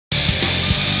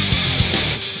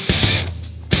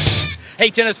Hey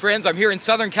tennis friends, I'm here in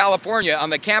Southern California on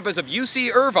the campus of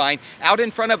UC Irvine out in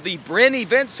front of the Bryn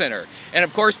Event Center. And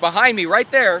of course behind me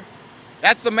right there,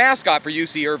 that's the mascot for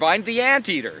UC Irvine, the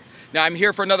Anteater. Now I'm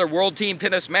here for another World Team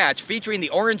Tennis match featuring the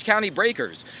Orange County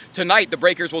Breakers. Tonight the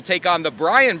Breakers will take on the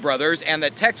Bryan brothers and the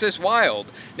Texas Wild.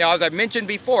 Now as I've mentioned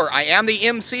before, I am the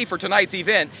MC for tonight's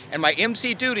event and my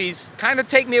MC duties kind of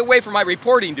take me away from my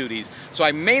reporting duties. So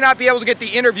I may not be able to get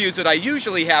the interviews that I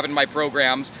usually have in my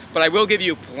programs, but I will give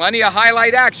you plenty of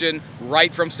highlight action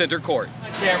right from center court.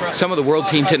 Some of the World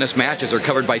Team Tennis matches are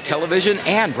covered by television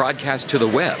and broadcast to the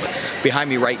web. Behind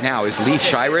me right now is Leif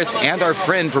Shiras and our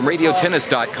friend from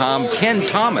RadioTennis.com, Ken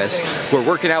Thomas, who are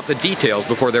working out the details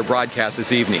before their broadcast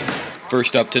this evening.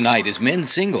 First up tonight is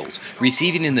men's singles.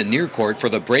 Receiving in the near court for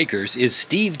the Breakers is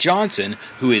Steve Johnson,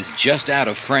 who is just out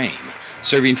of frame.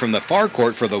 Serving from the far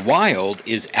court for the Wild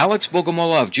is Alex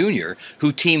Bogomolov Jr.,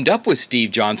 who teamed up with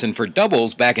Steve Johnson for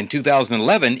doubles back in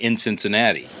 2011 in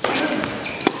Cincinnati.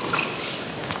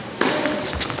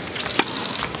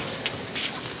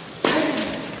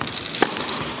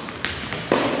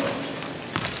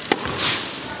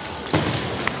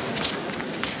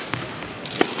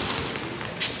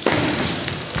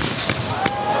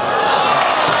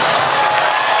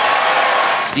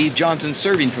 Steve Johnson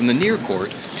serving from the near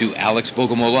court to Alex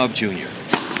Bogomolov Jr.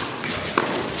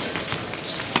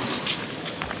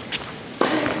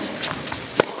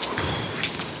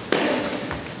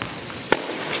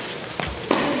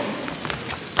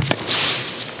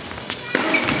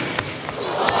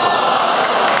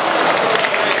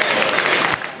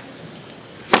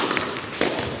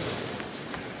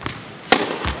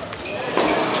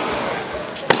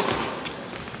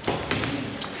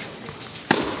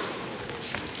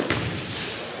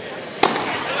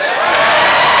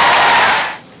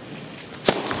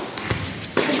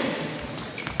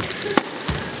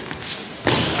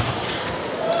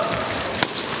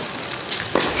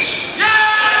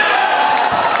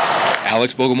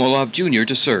 Alex Bogomolov Jr.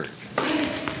 to serve.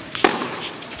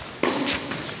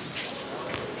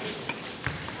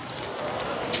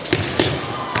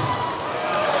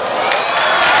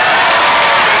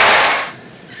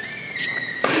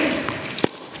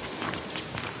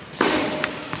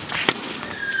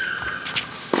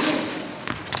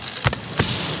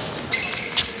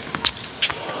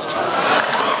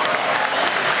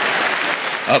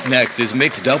 Up next is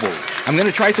mixed doubles. I'm going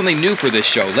to try something new for this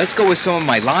show. Let's go with some of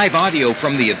my live audio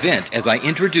from the event as I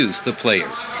introduce the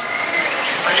players.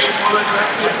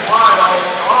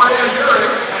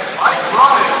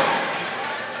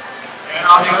 And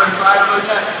on the other side of the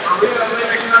net, Maria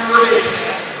Linux number 8,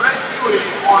 Brett Huey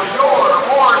for your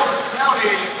Orange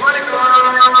County Breakers.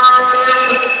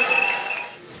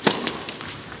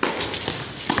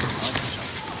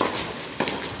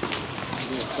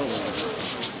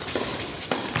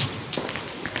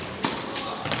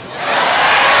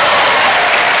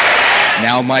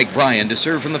 Now Mike Bryan to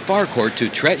serve from the far court to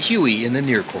Tret Huey in the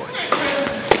near court.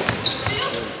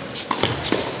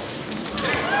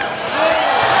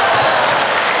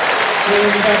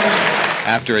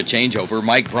 After a changeover,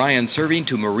 Mike Bryan serving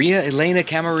to Maria Elena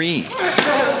Camarine.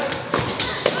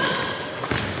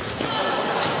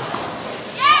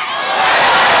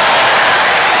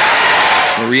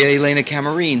 Maria Elena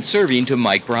Camarine serving to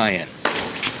Mike Bryan.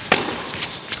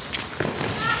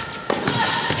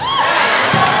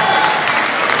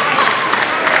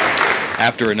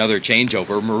 After another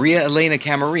changeover, Maria Elena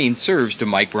Camarine serves to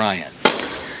Mike Bryan.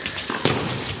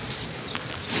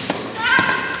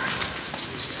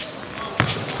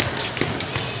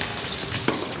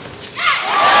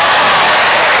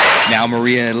 Now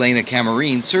Maria Elena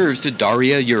Camarine serves to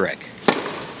Daria Jurek.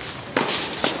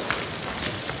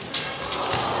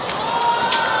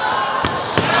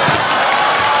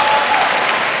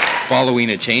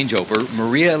 Following a changeover,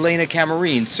 Maria Elena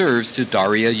Camarine serves to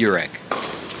Daria Jurek.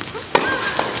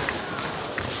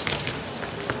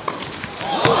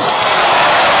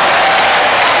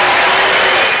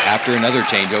 After another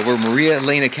changeover, Maria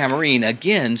Elena Camarine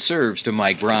again serves to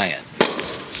Mike Bryan.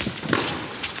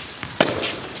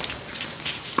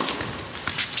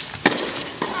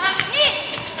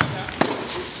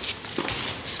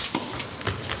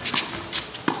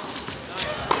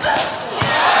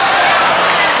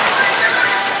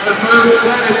 This move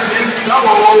set is mixed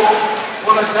double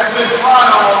for the Texas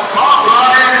Wild, Bob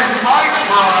Bryan and Mike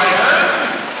Bryan.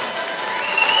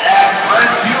 And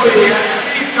Brett Huey and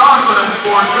Steve Johnson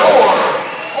for your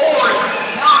Orange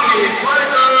County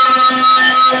Breakers.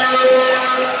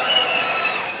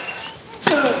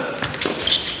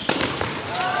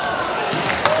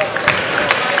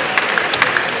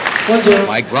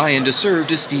 Mike Bryan to serve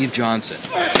to Steve Johnson.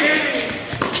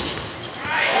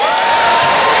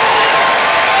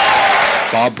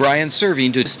 Bob Bryan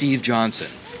serving to Steve Johnson.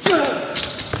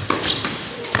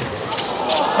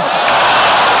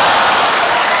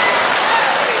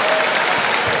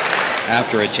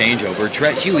 After a changeover,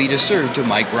 Tret Huey to serve to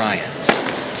Mike Bryan.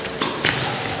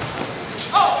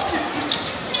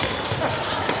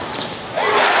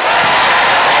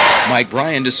 Mike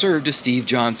Bryan to serve to Steve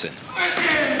Johnson.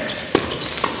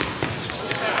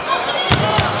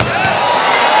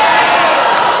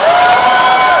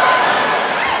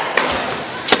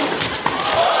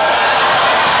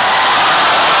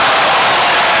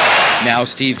 Now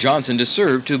Steve Johnson to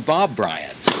serve to Bob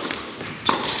Bryan.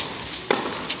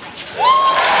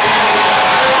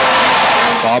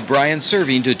 Bob Bryan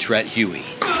serving to Tret Huey.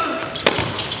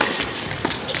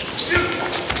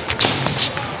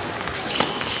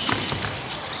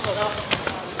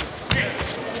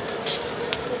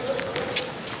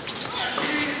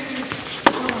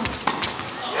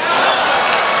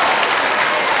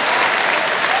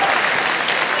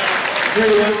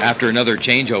 After another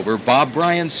changeover, Bob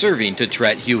Bryan serving to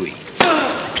Tret Huey.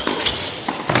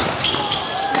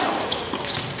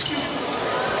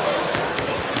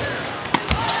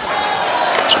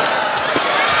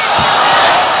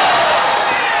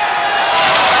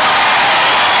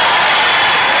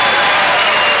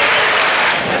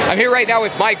 I'm here right now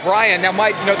with Mike Bryan. Now,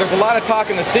 Mike, you know, there's a lot of talk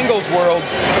in the singles world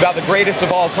about the greatest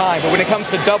of all time, but when it comes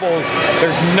to doubles,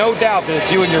 there's no doubt that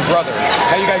it's you and your brother.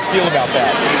 How do you guys feel about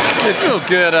that? It feels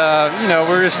good. You know,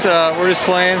 we're just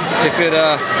playing. If it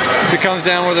comes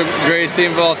down, we're the greatest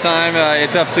team of all time.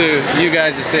 It's up to you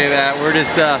guys to say that. We're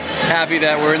just happy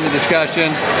that we're in the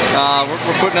discussion.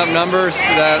 We're putting up numbers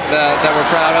that we're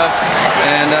proud of,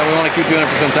 and we want to keep doing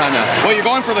it for some time now. Well, you're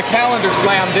going for the calendar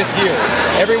slam this year.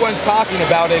 Everyone's talking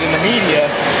about it in the media.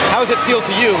 How does it feel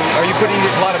to you? Are you putting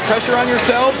a lot of pressure on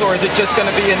yourselves, or is it just going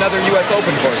to be another U.S.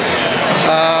 Open for you?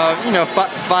 You know,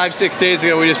 5-6 days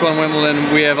ago we just won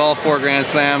Wimbledon. We have all 4 Grand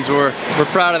Slams. We're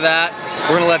proud of that.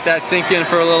 We're going to let that sink in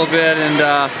for a little bit, and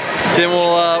then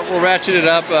we'll ratchet it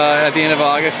up at the end of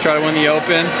August. Try to win the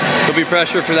Open. There'll be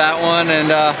pressure for that one,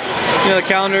 and you know, the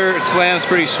calendar slam's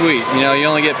pretty sweet. You know, you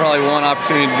only get probably one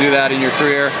opportunity to do that in your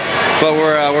career, but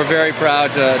we're very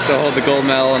proud to hold the gold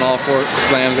medal in all 4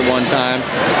 slams at one time.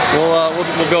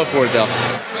 We'll go for it though.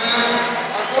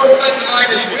 Our fourth set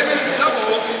tonight is women's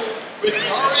doubles with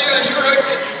Maria Urich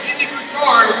and Eugenie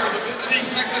Bouchard for the visiting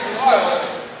Texas Wild,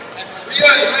 and Maria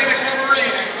Elena Cameron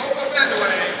and Coco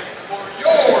Vandeweghe for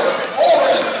your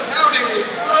Orange County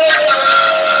Breakers.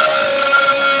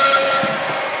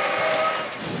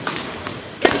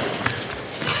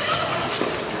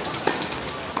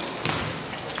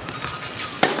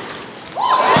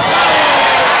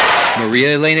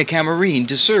 Maria Elena Cameron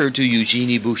to serve to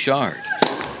Eugenie Bouchard.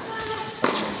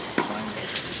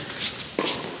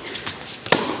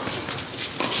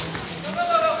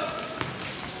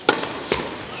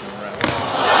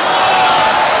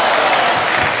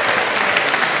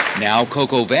 Now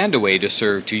Coco Vandeweghe to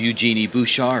serve to Eugenie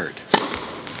Bouchard.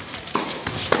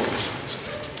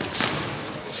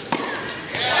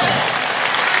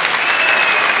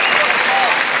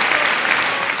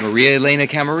 Maria Elena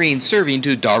Cameron serving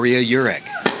to Daria Urich.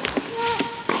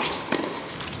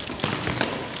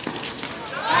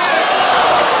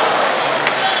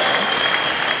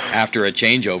 After a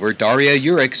changeover, Daria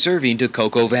Urich serving to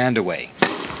Coco Vandeweghe.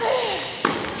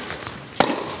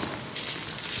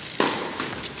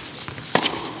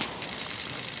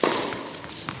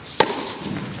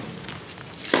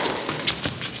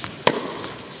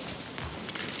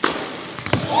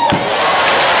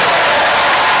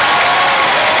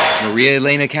 Maria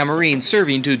Elena Cameron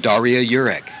serving to Daria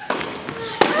Urich.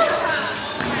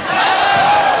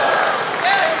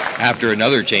 After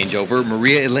another changeover,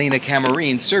 Maria Elena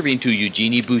Cameron serving to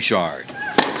Eugenie Bouchard.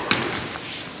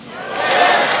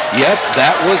 Yep,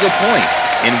 that was a point.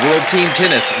 In World Team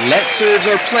Tennis, let serves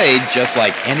are played just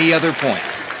like any other point.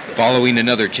 Following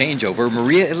another changeover,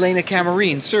 Maria Elena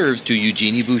Cameron serves to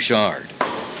Eugenie Bouchard.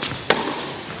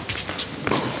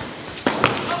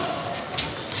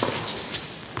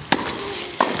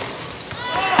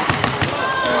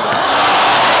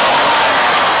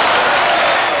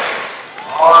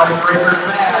 Breakers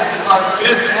match is our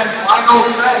 5th and final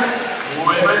set.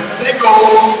 Women's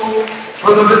singles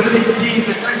for the visiting team,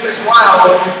 the Texas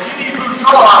Wild, Eugenie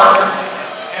Bouchard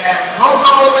and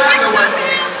Coco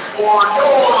Vandeweghe for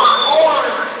your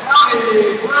Orange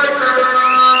County Breakers.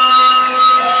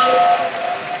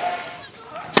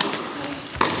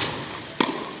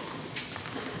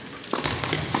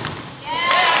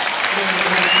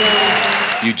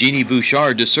 Eugenie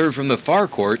Bouchard to serve from the far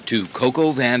court to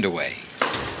Coco Vandeweghe.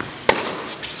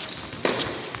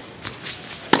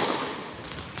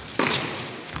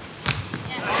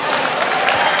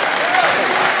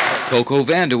 Coco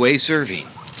Vandeweghe serving.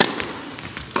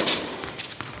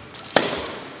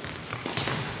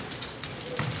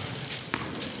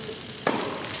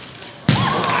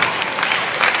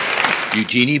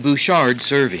 Eugenie Bouchard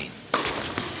serving.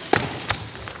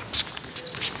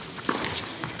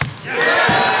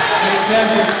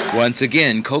 Once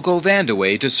again, Coco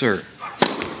Vandeweghe to serve.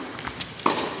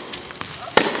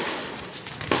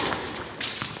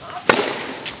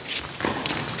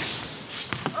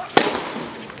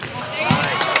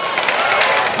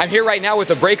 I'm here right now with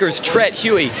the Breakers' Tret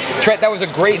Huey. Tret, that was a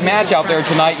great match out there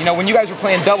tonight. You know, when you guys were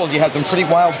playing doubles, you had some pretty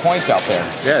wild points out there.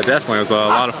 Yeah, definitely. It was a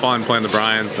lot of fun playing the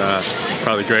Bryans.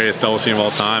 Probably the greatest doubles team of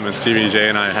all time. And CBJ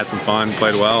and I had some fun,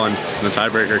 played well, and the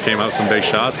tiebreaker came up with some big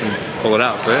shots and pulled it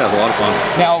out. So yeah, it was a lot of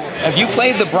fun. Now, have you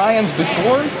played the Bryans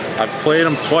before? I've played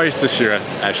them twice this year,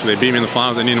 actually. They beat me in the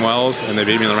finals at Indian Wells, and they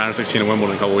beat me in the round of 16 in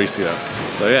Wimbledon a couple weeks ago.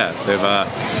 So yeah,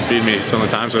 they've beat me some of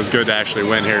the time, so it's good to actually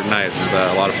win here tonight. It was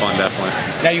a lot of fun, definitely.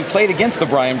 Now, you played against the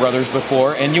Bryan brothers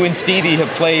before, and you and Stevie have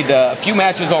played a few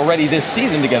matches already this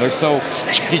season together. So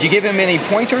did you give him any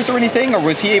pointers or anything, or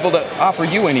was he able to offer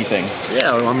you anything?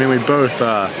 Yeah, I mean, we both,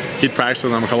 he'd practiced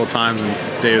with them a couple times in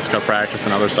Davis Cup practice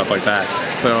and other stuff like that.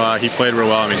 So he played real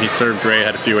well. I mean, he served great,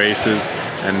 had a few aces,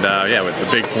 and yeah, with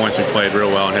the big points, we played real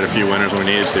well and hit a few winners when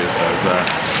we needed to. So it was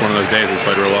just one of those days we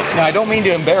played real well. Now, I don't mean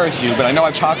to embarrass you, but I know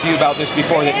I've talked to you about this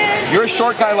before, that you're a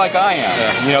short guy like I am.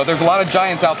 Yeah. You know, there's a lot of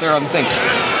giants out there on the thing.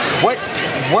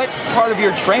 What part of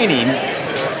your training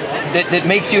that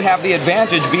makes you have the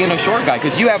advantage being a short guy?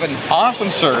 Because you have an awesome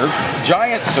serve,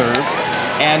 giant serve,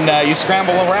 and you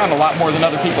scramble around a lot more than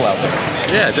other people out there.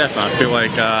 Yeah, definitely. I feel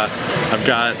like I've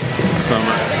got some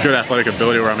good athletic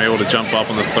ability where I'm able to jump up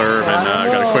on the serve, and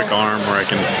I've got a quick arm where I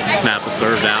can snap the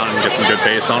serve down and get some good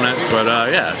pace on it. But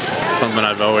yeah, it's something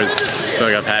I've always feel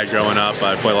like I've had growing up.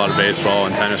 I played a lot of baseball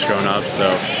and tennis growing up, so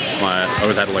I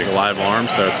always had like a live arm.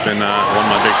 So it's been one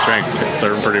of my big strengths,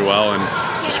 serving pretty well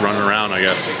and just running around, I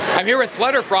guess. I'm here with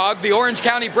Flutterfrog, the Orange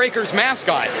County Breakers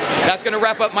mascot. That's going to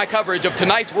wrap up my coverage of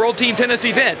tonight's World Team Tennis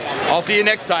event. I'll see you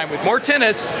next time with more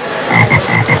tennis.